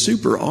 like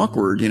super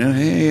awkward. You know,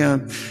 hey, I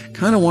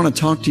kind of want to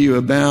talk to you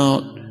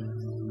about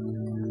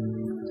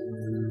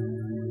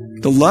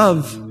the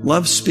love.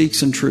 Love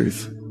speaks in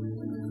truth.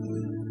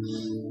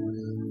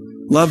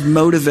 Love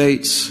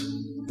motivates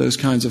those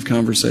kinds of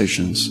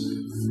conversations.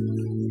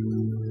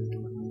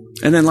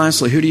 And then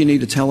lastly, who do you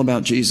need to tell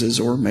about Jesus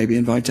or maybe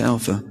invite to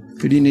Alpha?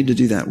 Who do you need to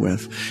do that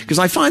with? Because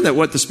I find that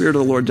what the Spirit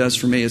of the Lord does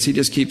for me is he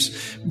just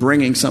keeps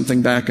bringing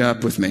something back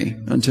up with me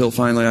until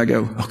finally I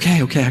go,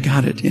 okay, I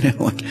got it. You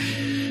know, like,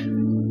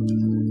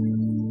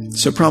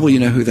 so probably you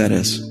know who that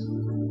is.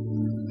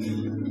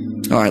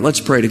 All right, let's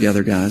pray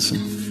together, guys.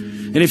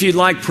 And if you'd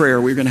like prayer,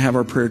 we're going to have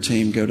our prayer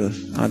team go to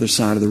either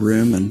side of the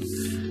room and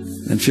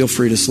feel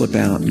free to slip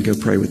out and go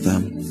pray with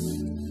them.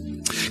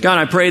 God,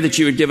 I pray that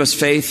you would give us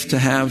faith to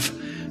have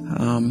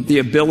the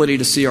ability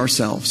to see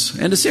ourselves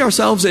and to see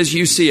ourselves as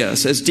you see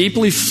us, as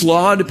deeply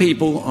flawed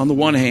people on the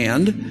one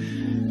hand,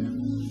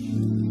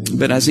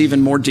 but as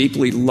even more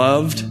deeply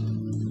loved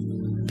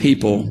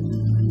people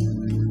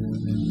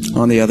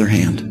on the other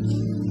hand.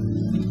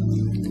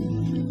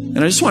 And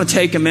I just want to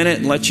take a minute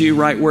and let you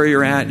right where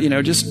you're at, you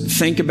know, just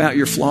think about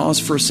your flaws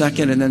for a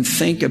second and then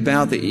think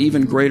about the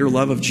even greater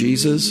love of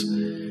Jesus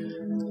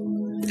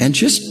and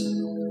just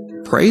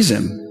praise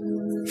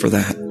him for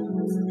that.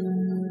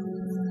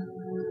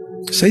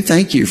 Say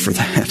thank you for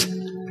that.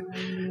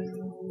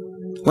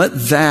 Let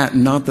that,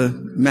 not the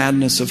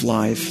madness of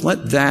life,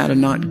 let that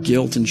and not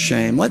guilt and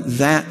shame, let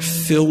that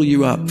fill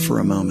you up for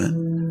a moment.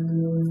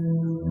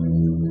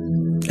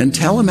 And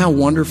tell him how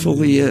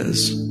wonderful he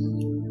is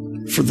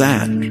for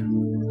that.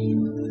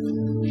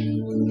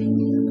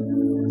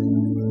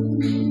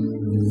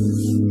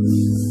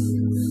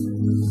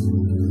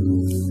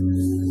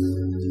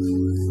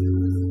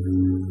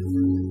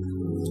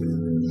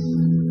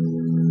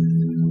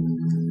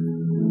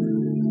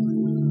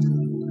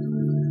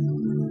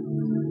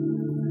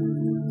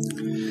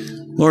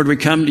 Lord, we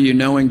come to you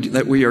knowing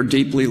that we are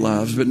deeply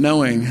loved, but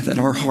knowing that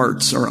our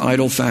hearts are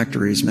idol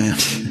factories, man.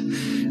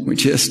 We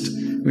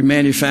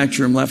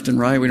manufacture them left and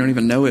right. We don't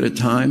even know it at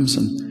times.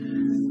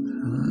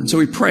 And so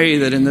we pray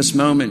that in this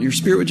moment, your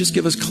Spirit would just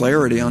give us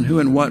clarity on who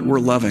and what we're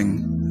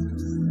loving.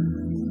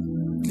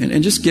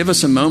 And just give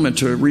us a moment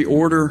to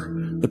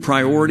reorder the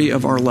priority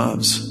of our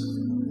loves.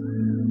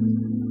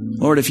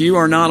 Lord, if you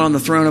are not on the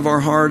throne of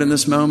our heart in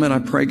this moment, I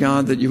pray,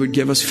 God, that you would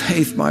give us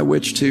faith by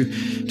which to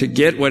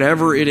get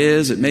whatever it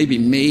is. It may be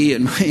me,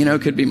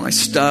 it could be my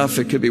stuff,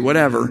 it could be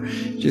whatever.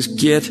 Just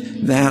get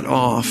that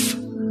off,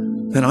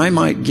 that I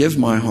might give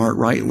my heart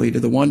rightly to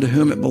the one to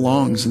whom it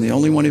belongs and the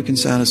only one who can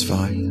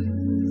satisfy.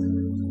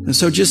 And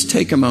so just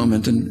take a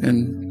moment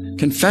and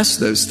confess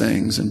those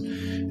things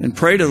and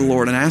pray to the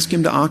Lord and ask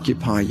him to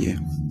occupy you,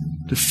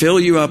 to fill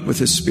you up with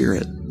his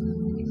Spirit.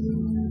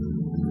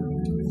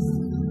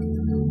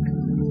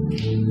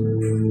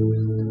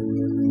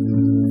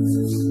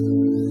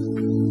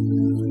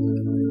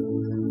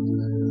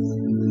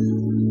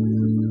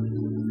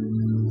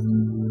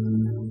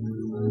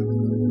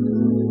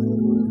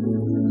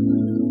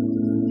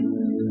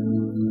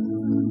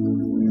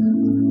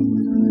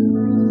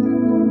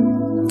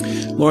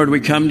 Lord, we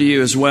come to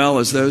you as well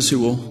as those who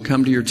will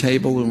come to your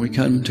table, and we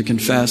come to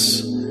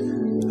confess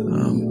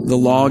the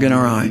log in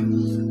our eye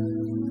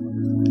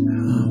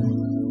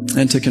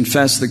and to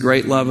confess the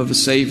great love of a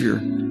Savior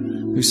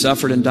who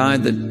suffered and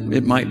died that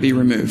it might be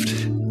removed.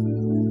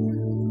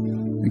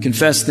 We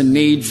confess the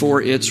need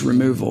for its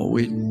removal.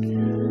 We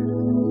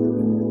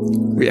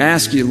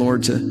ask you,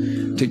 Lord,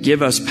 to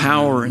give us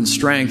power and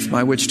strength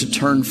by which to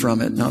turn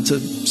from it, not to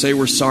say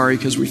we're sorry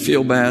because we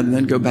feel bad and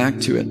then go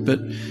back to it,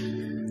 but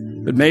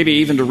maybe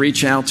even to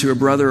reach out to a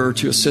brother or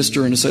to a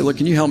sister and to say, look,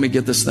 can you help me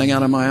get this thing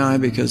out of my eye?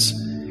 Because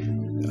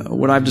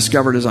what I've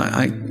discovered is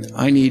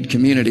I need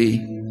community.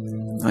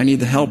 I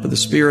need the help of the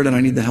Spirit, and I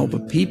need the help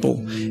of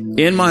people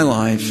in my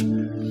life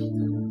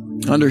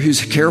under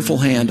whose careful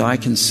hand I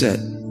can sit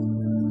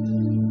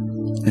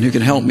and who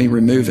can help me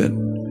remove it.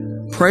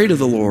 Pray to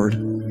the Lord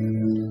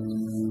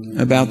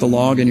about the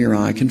log in your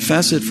eye.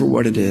 Confess it for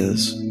what it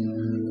is.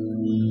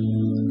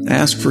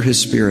 Ask for his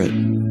Spirit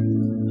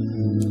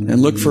and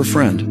look for a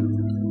friend.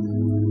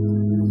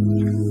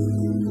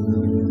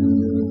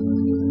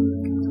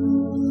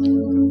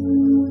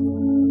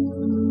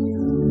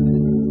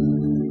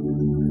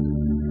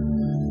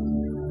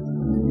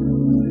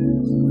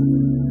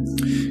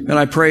 And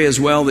I pray as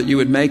well that you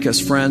would make us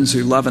friends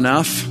who love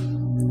enough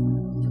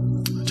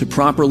to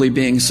properly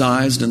being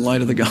sized in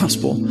light of the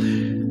gospel.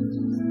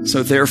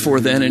 So therefore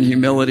then, in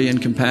humility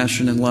and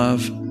compassion and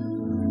love,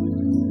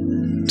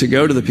 to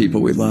go to the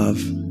people we love,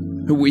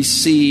 who we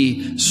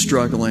see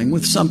struggling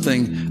with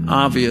something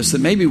obvious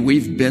that maybe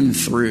we've been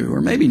through,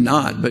 or maybe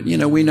not, but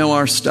we know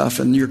our stuff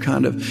and your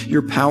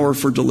power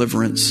for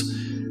deliverance,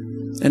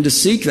 and to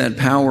seek that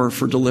power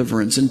for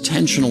deliverance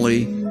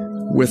intentionally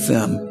with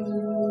them.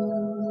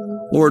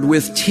 Lord,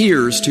 with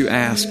tears to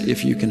ask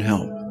if you can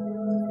help,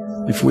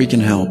 if we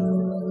can help. I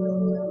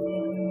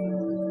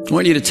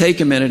want you to take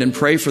a minute and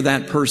pray for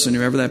that person,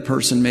 whoever that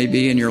person may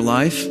be in your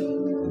life,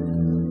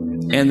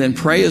 and then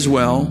pray as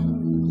well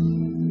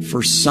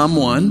for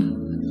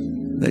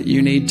someone that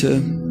you need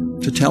to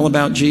tell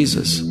about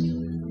Jesus.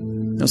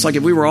 It's like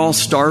if we were all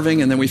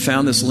starving and then we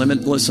found this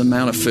limitless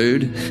amount of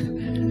food.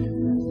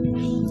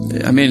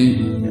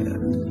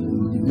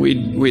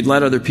 We'd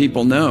let other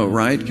people know,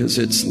 right? Because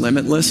it's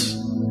limitless.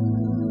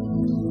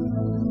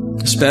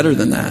 It's better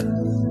than that.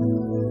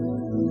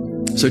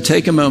 So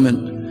take a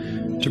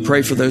moment to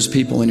pray for those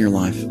people in your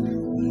life.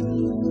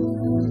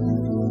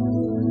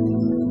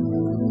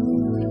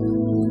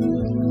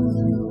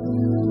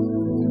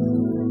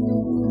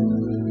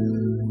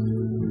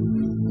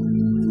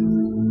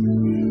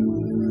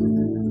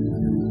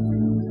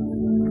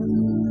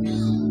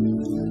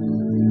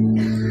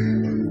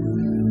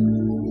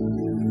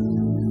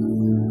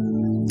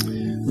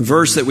 The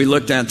verse that we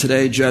looked at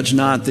today, judge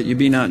not that you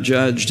be not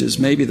judged, is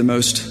maybe the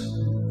most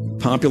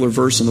popular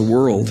verse in the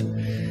world.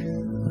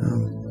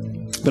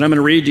 But I'm going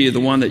to read to you the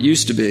one that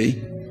used to be,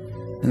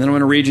 and then I'm going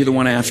to read you the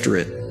one after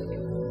it.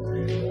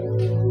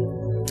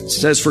 It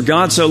says, "For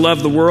God so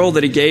loved the world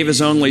that he gave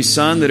his only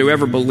Son, that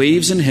whoever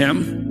believes in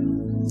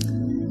him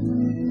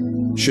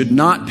should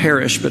not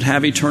perish but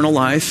have eternal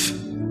life."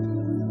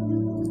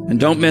 And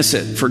don't miss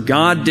it. "For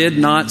God did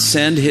not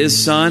send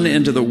his Son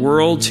into the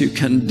world to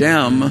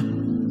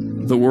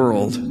condemn the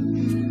world,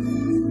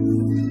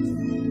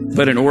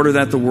 but in order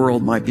that the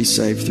world might be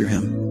saved through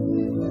him."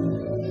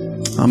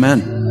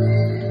 Amen.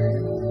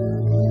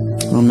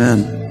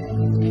 Amen.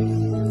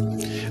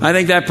 I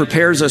think that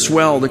prepares us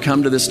well to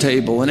come to this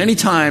table. And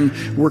anytime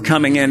we're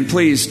coming in,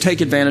 please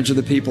take advantage of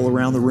the people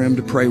around the room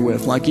to pray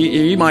with. Like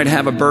you might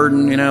have a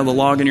burden, the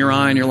log in your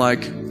eye, and you're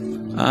like,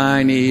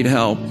 I need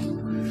help.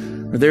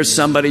 Or there's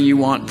somebody you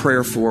want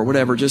prayer for,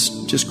 whatever.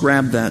 Just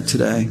grab that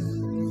today.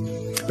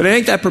 But I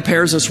think that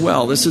prepares us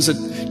well. This is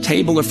a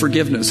table of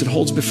forgiveness. It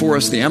holds before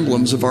us the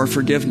emblems of our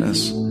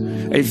forgiveness.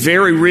 A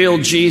very real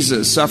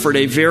Jesus suffered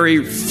a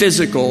very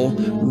physical,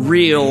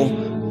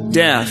 real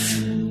death.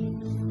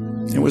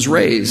 And was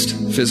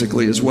raised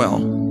physically as well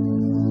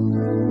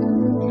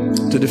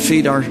to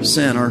defeat our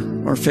sin,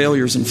 our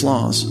failures and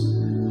flaws.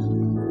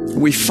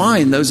 We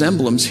find those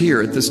emblems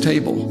here at this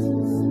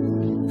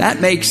table. That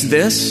makes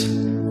this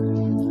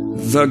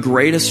the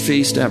greatest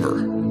feast ever.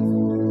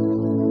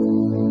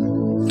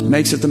 It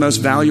makes it the most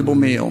valuable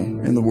meal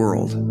in the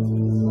world.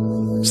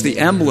 It's the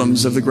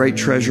emblems of the great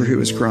treasure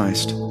who is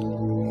Christ.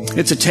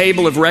 It's a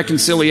table of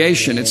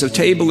reconciliation. It's a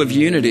table of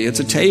unity.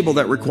 It's a table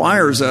that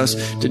requires us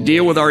to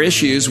deal with our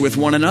issues with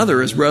one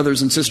another as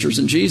brothers and sisters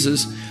in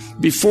Jesus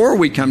before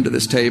we come to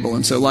this table.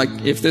 And so, like,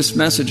 if this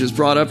message is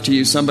brought up to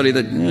you, somebody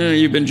that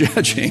you've been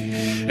judging,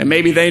 and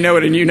maybe they know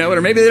it and you know it,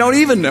 or maybe they don't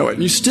even know it,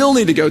 and you still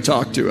need to go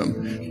talk to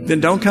them, then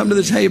don't come to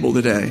the table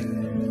today.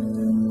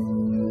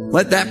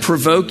 Let that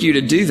provoke you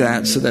to do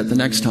that so that the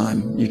next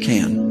time you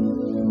can.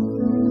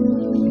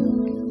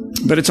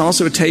 But it's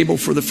also a table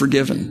for the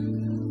forgiven.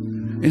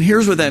 And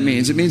here's what that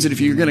means. It means that if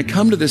you're going to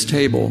come to this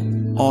table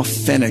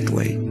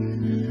authentically,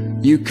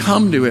 you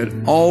come to it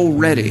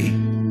already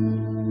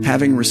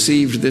having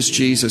received this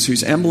Jesus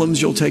whose emblems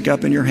you'll take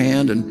up in your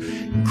hand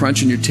and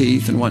crunch in your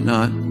teeth and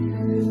whatnot.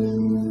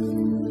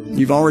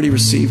 You've already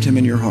received him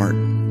in your heart.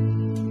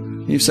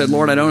 You've said,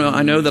 Lord, I don't know.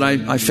 I know that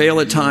I fail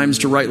at times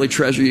to rightly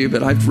treasure you,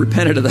 but I've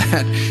repented of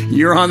that.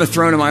 You're on the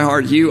throne of my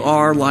heart. You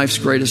are life's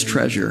greatest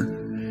treasure.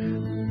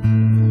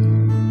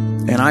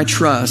 And I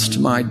trust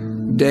my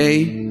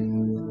day,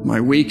 my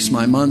weeks,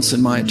 my months,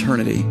 and my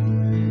eternity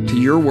to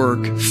your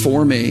work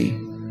for me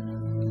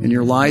in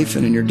your life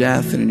and in your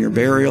death and in your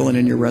burial and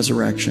in your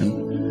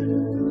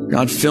resurrection.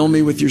 God, fill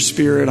me with your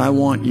Spirit. I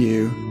want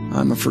you.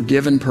 I'm a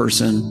forgiven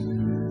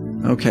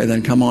person. Okay,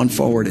 then come on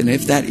forward. And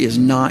if that is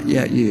not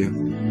yet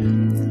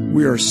you,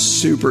 we are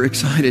super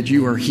excited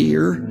you are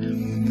here,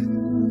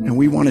 and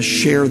we want to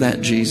share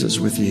that Jesus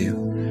with you.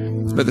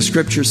 But the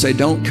scriptures say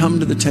don't come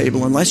to the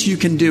table unless you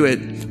can do it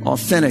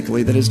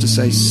authentically, that is to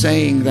say,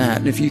 saying that.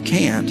 And if you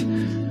can't,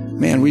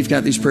 man, we've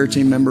got these prayer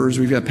team members,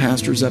 we've got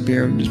pastors up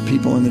here, just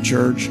people in the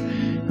church.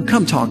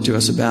 Come talk to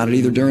us about it,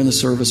 either during the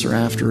service or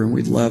after, and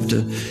we'd love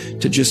to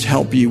just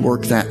help you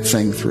work that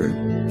thing through.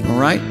 All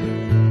right?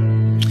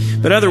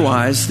 But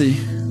otherwise, the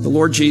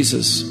Lord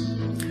Jesus,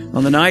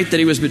 on the night that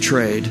he was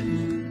betrayed,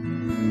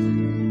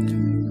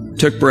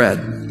 took bread.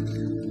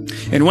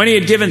 And when he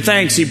had given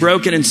thanks, he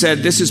broke it and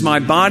said, "This is my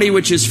body,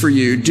 which is for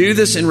you. Do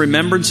this in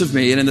remembrance of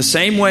me." And in the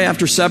same way,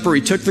 after supper,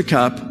 he took the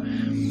cup,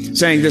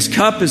 saying, "This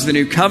cup is the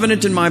new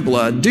covenant in my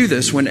blood. Do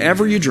this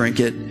whenever you drink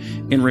it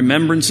in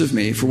remembrance of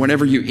me. For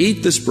whenever you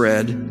eat this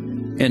bread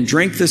and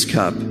drink this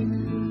cup,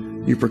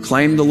 you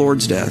proclaim the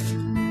Lord's death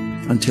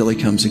until he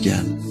comes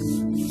again."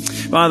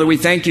 Father, we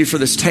thank you for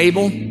this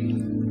table.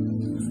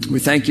 We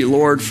thank you,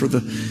 Lord, for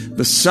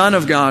the Son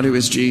of God who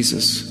is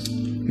Jesus,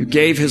 who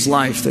gave his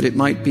life that it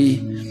might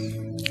be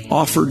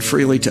offered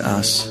freely to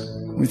us.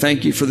 We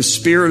thank you for the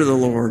Spirit of the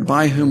Lord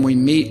by whom we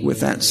meet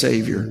with that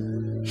Savior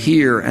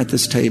here at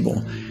this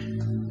table.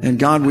 And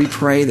God, we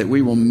pray that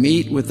we will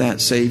meet with that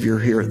Savior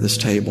here at this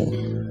table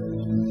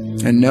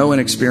and know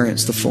and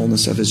experience the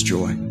fullness of his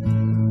joy.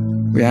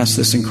 We ask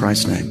this in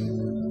Christ's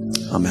name.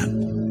 Amen.